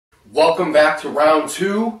Welcome back to round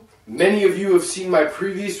two. Many of you have seen my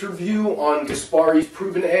previous review on Gaspari's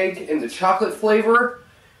Proven Egg in the chocolate flavor.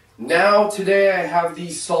 Now, today I have the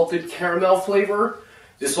salted caramel flavor.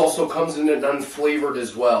 This also comes in an unflavored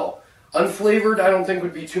as well. Unflavored, I don't think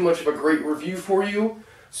would be too much of a great review for you.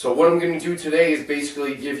 So what I'm going to do today is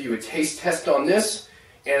basically give you a taste test on this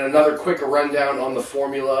and another quick rundown on the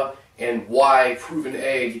formula and why Proven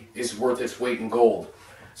Egg is worth its weight in gold.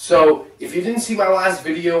 So, if you didn't see my last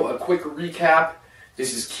video, a quick recap.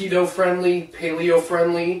 This is keto friendly, paleo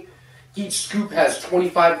friendly. Each scoop has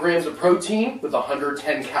 25 grams of protein with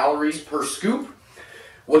 110 calories per scoop.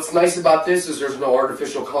 What's nice about this is there's no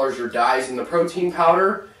artificial colors or dyes in the protein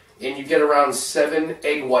powder, and you get around 7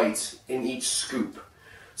 egg whites in each scoop.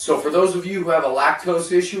 So for those of you who have a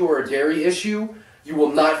lactose issue or a dairy issue, you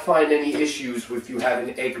will not find any issues with you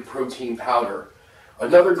having egg protein powder.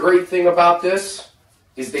 Another great thing about this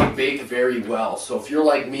is they bake very well. So if you're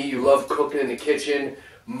like me, you love cooking in the kitchen,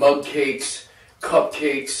 mug cakes,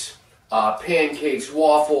 cupcakes, pancakes,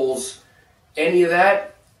 waffles, any of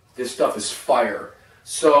that, this stuff is fire.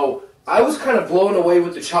 So I was kind of blown away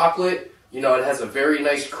with the chocolate. You know, it has a very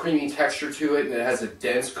nice creamy texture to it, and it has a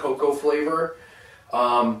dense cocoa flavor.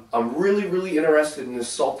 I'm really interested in this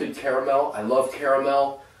salted caramel. I love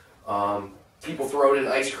caramel. People throw it in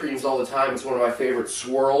ice creams all the time. It's one of my favorite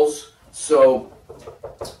swirls. So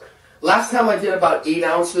last time I did about 8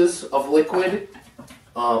 ounces of liquid.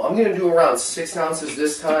 I'm going to do around 6 ounces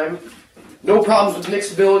this time. No problems with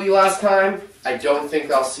mixability last time. I don't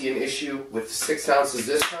think I'll see an issue with 6 ounces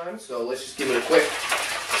this time. So let's just give it a quick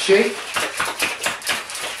shake.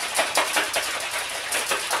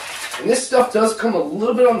 And this stuff does come a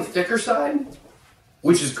little bit on the thicker side,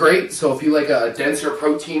 which is great. So if you like a denser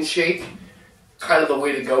protein shake, kind of the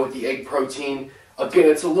way to go with the egg protein. Again,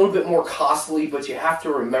 it's a little bit more costly, but you have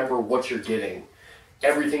to remember what you're getting.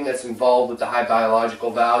 Everything that's involved with the high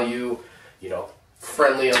biological value, you know,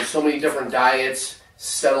 friendly on so many different diets,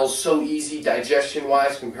 settles so easy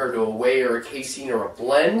digestion-wise compared to a whey or a casein or a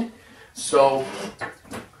blend. So,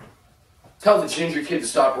 tell the ginger kid to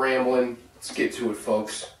stop rambling. Let's get to it,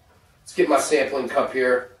 folks. Let's get my sampling cup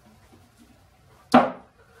here.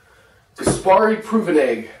 Gaspari Proven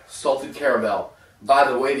Egg, salted caramel. By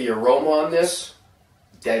the way, the aroma on this,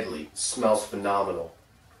 deadly. Smells phenomenal.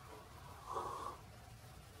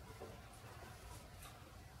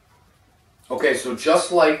 Okay, so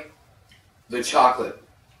just like the chocolate,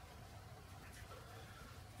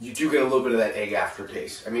 you do get a little bit of that egg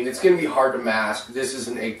aftertaste. I mean, it's going to be hard to mask. This is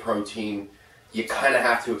an egg protein. You kind of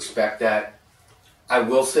have to expect that. I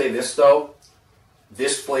will say this, though.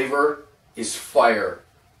 This flavor is fire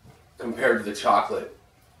compared to the chocolate.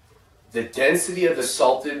 The density of the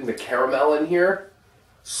salted and the caramel in here,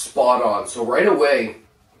 spot on. So right away,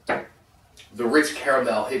 the rich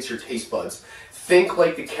caramel hits your taste buds. Think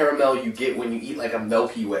like the caramel you get when you eat like a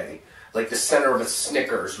Milky Way, like the center of a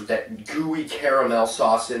Snickers with that gooey caramel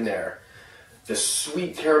sauce in there. The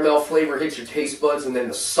sweet caramel flavor hits your taste buds, and then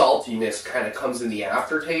the saltiness kind of comes in the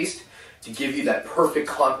aftertaste to give you that perfect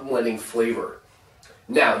complementing flavor.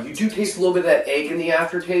 Now, you do taste a little bit of that egg in the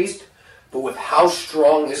aftertaste, but with how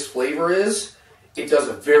strong this flavor is, it does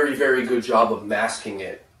a very good job of masking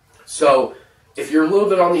it. So, if you're a little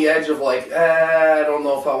bit on the edge of like, I don't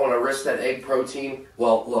know if I want to risk that egg protein,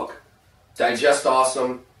 well, look, digest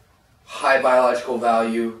awesome, high biological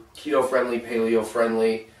value, keto friendly, paleo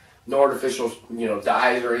friendly, no artificial,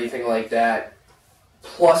 dyes or anything like that.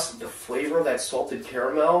 Plus the flavor of that salted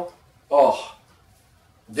caramel. Oh,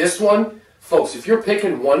 this one, folks, if you're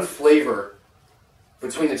picking one flavor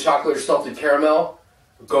between the chocolate or salted caramel,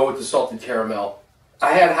 go with the salted caramel.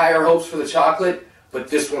 I had higher hopes for the chocolate, but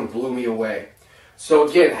this one blew me away. So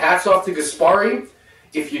again, hats off to Gaspari.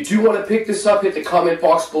 If you do want to pick this up, hit the comment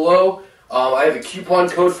box below. I have a coupon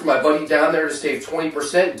code for my buddy down there to save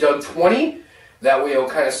 20%, Doug20. That way it'll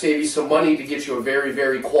kind of save you some money to get you a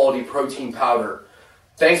very quality protein powder.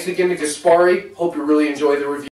 Thanks again to Gaspari. Hope you really enjoy the review.